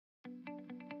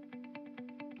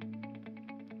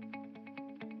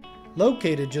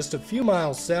Located just a few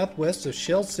miles southwest of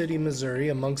Schell City, Missouri,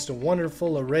 amongst a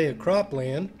wonderful array of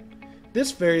cropland,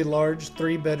 this very large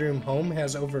 3-bedroom home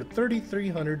has over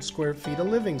 3,300 square feet of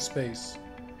living space.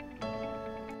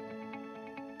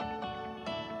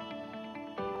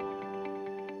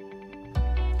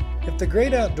 If the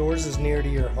great outdoors is near to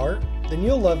your heart, then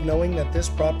you'll love knowing that this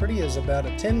property is about a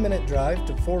 10-minute drive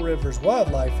to Four Rivers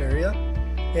Wildlife Area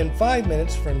and 5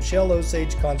 minutes from Schell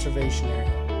Osage Conservation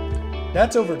Area.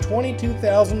 That's over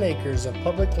 22,000 acres of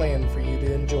public land for you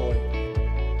to enjoy.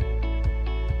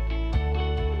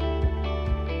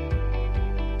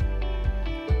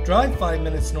 Drive 5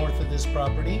 minutes north of this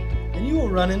property and you will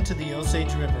run into the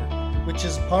Osage River, which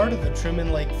is part of the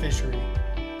Truman Lake fishery.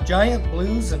 Giant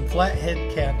blues and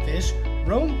flathead catfish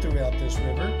roam throughout this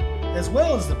river, as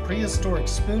well as the prehistoric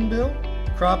spoonbill,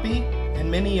 crappie, and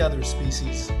many other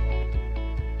species.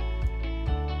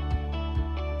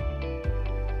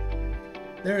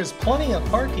 There is plenty of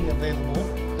parking available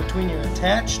between your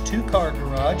attached 2-car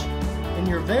garage and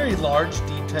your very large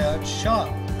detached shop.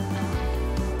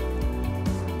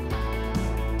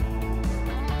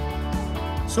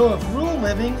 So if rural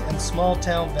living and small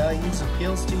town values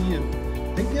appeals to you,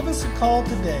 then give us a call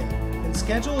today and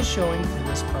schedule a showing for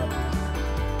this property.